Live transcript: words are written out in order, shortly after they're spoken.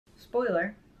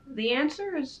Spoiler, the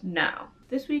answer is no.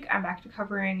 This week I'm back to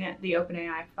covering the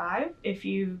OpenAI 5. If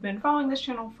you've been following this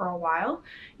channel for a while,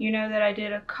 you know that I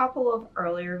did a couple of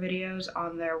earlier videos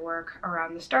on their work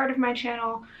around the start of my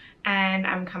channel, and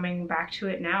I'm coming back to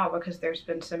it now because there's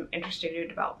been some interesting new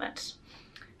developments.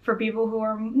 For people who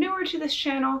are newer to this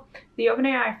channel, the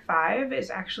OpenAI 5 is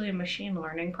actually a machine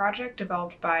learning project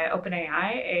developed by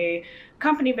OpenAI, a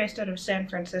company based out of San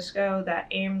Francisco that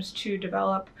aims to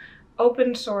develop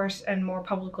open source and more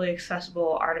publicly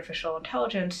accessible artificial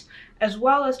intelligence, as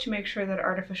well as to make sure that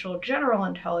artificial general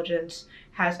intelligence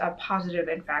has a positive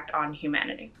impact on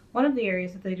humanity. One of the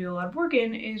areas that they do a lot of work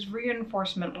in is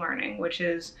reinforcement learning, which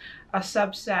is a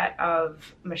subset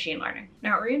of machine learning.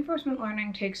 Now, reinforcement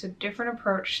learning takes a different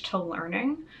approach to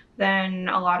learning than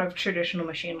a lot of traditional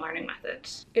machine learning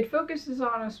methods. It focuses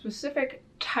on a specific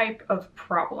type of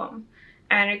problem.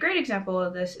 And a great example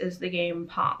of this is the game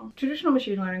Pong. Traditional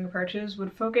machine learning approaches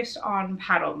would focus on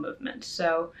paddle movements.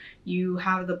 So you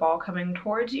have the ball coming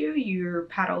towards you, your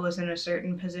paddle is in a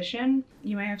certain position,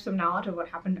 you may have some knowledge of what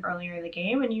happened earlier in the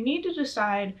game, and you need to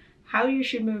decide how you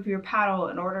should move your paddle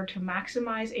in order to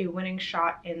maximize a winning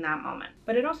shot in that moment.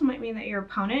 But it also might mean that your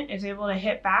opponent is able to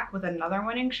hit back with another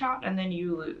winning shot and then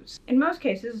you lose. In most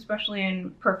cases, especially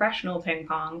in professional ping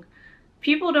pong,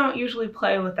 people don't usually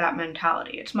play with that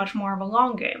mentality. It's much more of a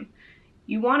long game.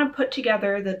 You want to put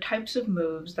together the types of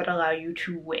moves that allow you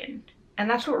to win. And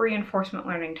that's what reinforcement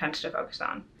learning tends to focus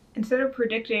on. Instead of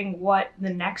predicting what the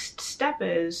next step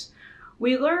is,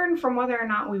 we learn from whether or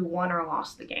not we won or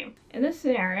lost the game. In this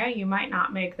scenario, you might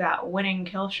not make that winning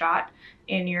kill shot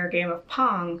in your game of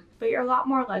Pong, but you're a lot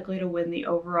more likely to win the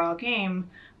overall game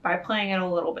by playing it a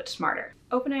little bit smarter.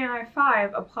 OpenAI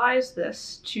 5 applies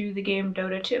this to the game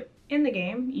DOTA 2. In the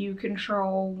game, you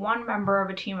control one member of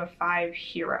a team of 5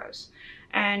 heroes,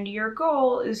 and your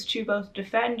goal is to both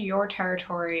defend your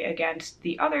territory against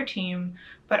the other team,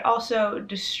 but also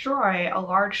destroy a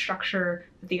large structure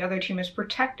that the other team is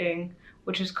protecting,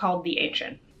 which is called the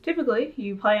Ancient. Typically,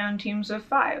 you play on teams of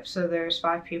 5, so there's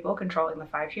 5 people controlling the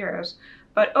 5 heroes,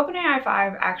 but OpenAI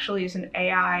 5 actually is an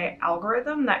AI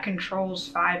algorithm that controls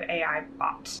 5 AI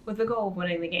bots, with the goal of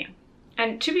winning the game.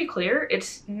 And to be clear,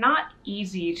 it's not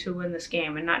easy to win this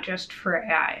game, and not just for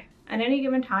AI. At any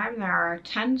given time, there are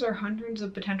tens or hundreds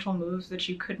of potential moves that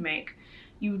you could make.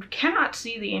 You cannot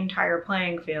see the entire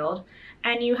playing field,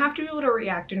 and you have to be able to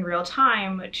react in real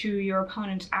time to your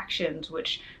opponent's actions,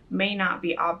 which may not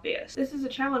be obvious. This is a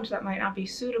challenge that might not be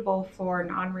suitable for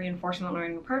non-reinforcement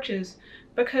learning approaches,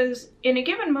 because in a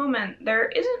given moment, there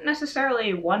isn't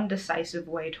necessarily one decisive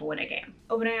way to win a game.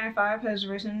 OpenAI 5 has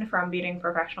risen from beating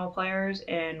professional players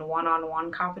in one-on-one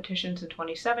competitions in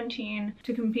 2017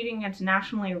 to competing against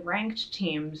nationally ranked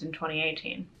teams in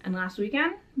 2018. And last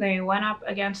weekend, they went up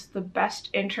against the best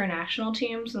international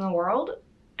teams in the world,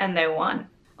 and they won.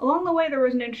 Along the way, there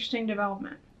was an interesting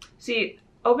development. See,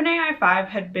 OpenAI 5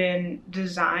 had been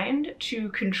designed to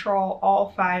control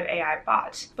all 5 AI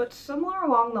bots, but somewhere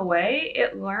along the way,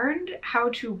 it learned how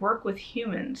to work with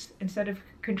humans. Instead of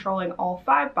controlling all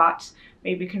 5 bots,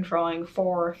 maybe controlling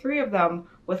 4 or 3 of them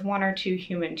with 1 or 2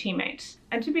 human teammates.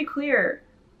 And to be clear,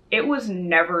 it was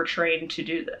never trained to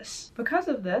do this. Because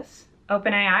of this,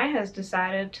 OpenAI has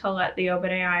decided to let the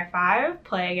OpenAI 5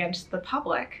 play against the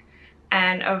public.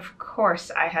 And of course,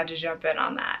 I had to jump in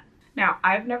on that. Now,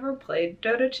 I've never played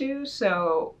DOTA 2,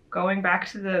 so going back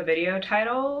to the video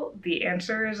title, the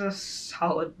answer is a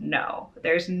solid no.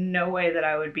 There's no way that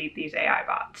I would beat these AI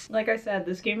bots. Like I said,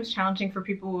 this game is challenging for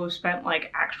people who have spent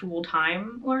like actual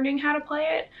time learning how to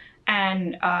play it,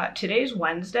 and today's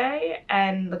Wednesday,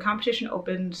 and the competition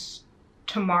opens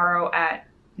tomorrow at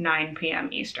 9 p.m.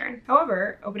 Eastern.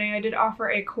 However, OpenAI did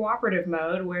offer a cooperative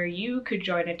mode where you could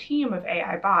join a team of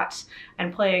AI bots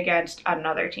and play against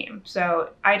another team. So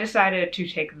I decided to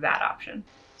take that option.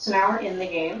 So now we're in the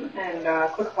game,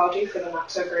 and quick apology for the not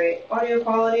so great audio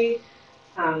quality.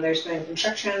 There's been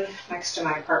construction next to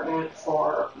my apartment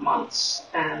for months,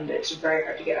 and it's very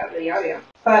hard to get out of the audio.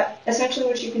 But essentially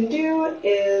what you can do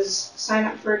is sign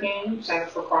up for a game, sign up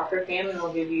for a cooperative game, and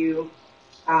they'll give you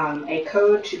a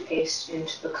code to paste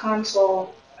into the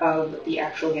console of the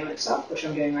actual game itself, which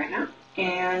I'm doing right now,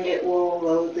 and it will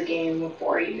load the game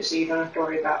for you, so you don't have to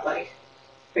worry about like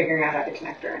figuring out how to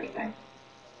connect or anything.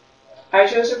 I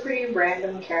chose a pretty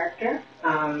random character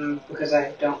because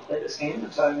I don't play this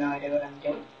game, so I have no idea what I'm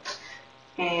doing.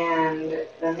 And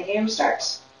then the game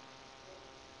starts.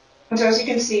 And so as you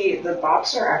can see, the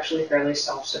bots are actually fairly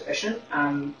self-sufficient.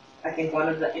 I think one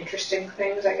of the interesting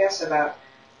things, I guess, about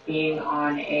being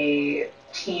on a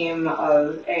team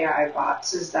of AI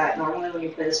bots is that normally when you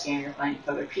play this game, you're playing with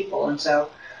other people, and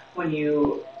so when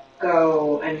you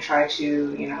go and try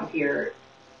to,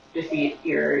 defeat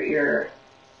your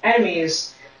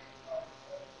enemies,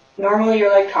 normally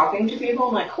you're like talking to people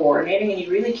and like coordinating, and you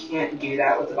really can't do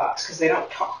that with the bots because they don't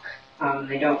talk.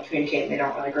 They don't communicate, and they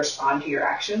don't really respond to your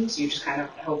actions. You just kind of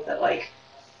hope that like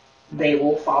they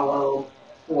will follow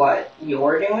what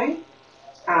you're doing.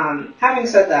 Having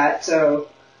said that, so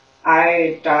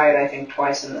I died I think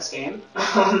twice in this game,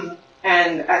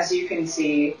 and as you can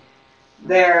see,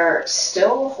 they're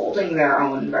still holding their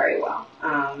own very well.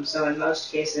 So in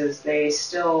most cases, they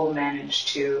still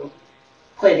manage to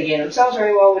play the game themselves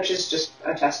very well, which is just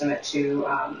a testament to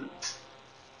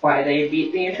why they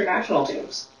beat the international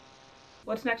teams.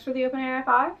 What's next for the OpenAI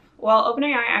 5? Well,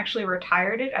 OpenAI actually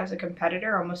retired it as a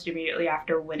competitor almost immediately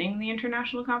after winning the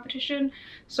international competition,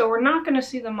 so we're not going to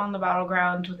see them on the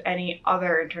battlegrounds with any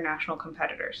other international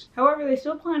competitors. However, they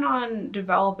still plan on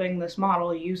developing this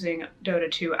model using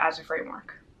DOTA 2 as a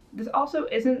framework. This also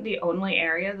isn't the only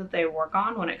area that they work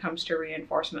on when it comes to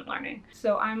reinforcement learning,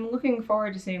 so I'm looking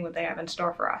forward to seeing what they have in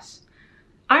store for us.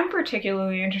 I'm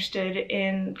particularly interested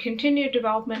in continued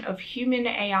development of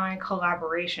human-AI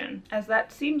collaboration, as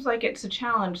that seems like it's a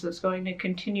challenge that's going to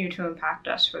continue to impact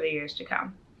us for the years to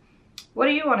come. What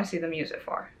do you want to see them use it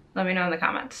for? Let me know in the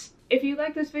comments. If you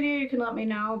like this video, you can let me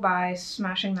know by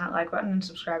smashing that like button and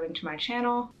subscribing to my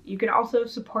channel. You can also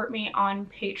support me on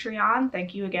Patreon.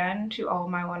 Thank you again to all of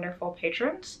my wonderful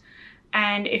patrons.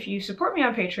 And if you support me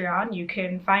on Patreon, you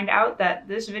can find out that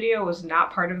this video was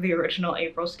not part of the original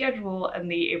April schedule, and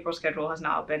the April schedule has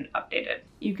now been updated.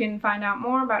 You can find out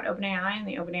more about OpenAI and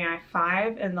the OpenAI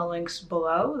 5 in the links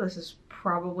below. This is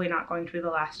probably not going to be the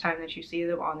last time that you see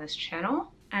them on this channel.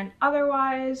 And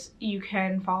otherwise, you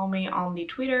can follow me on the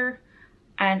Twitter,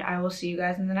 and I will see you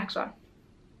guys in the next one.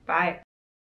 Bye.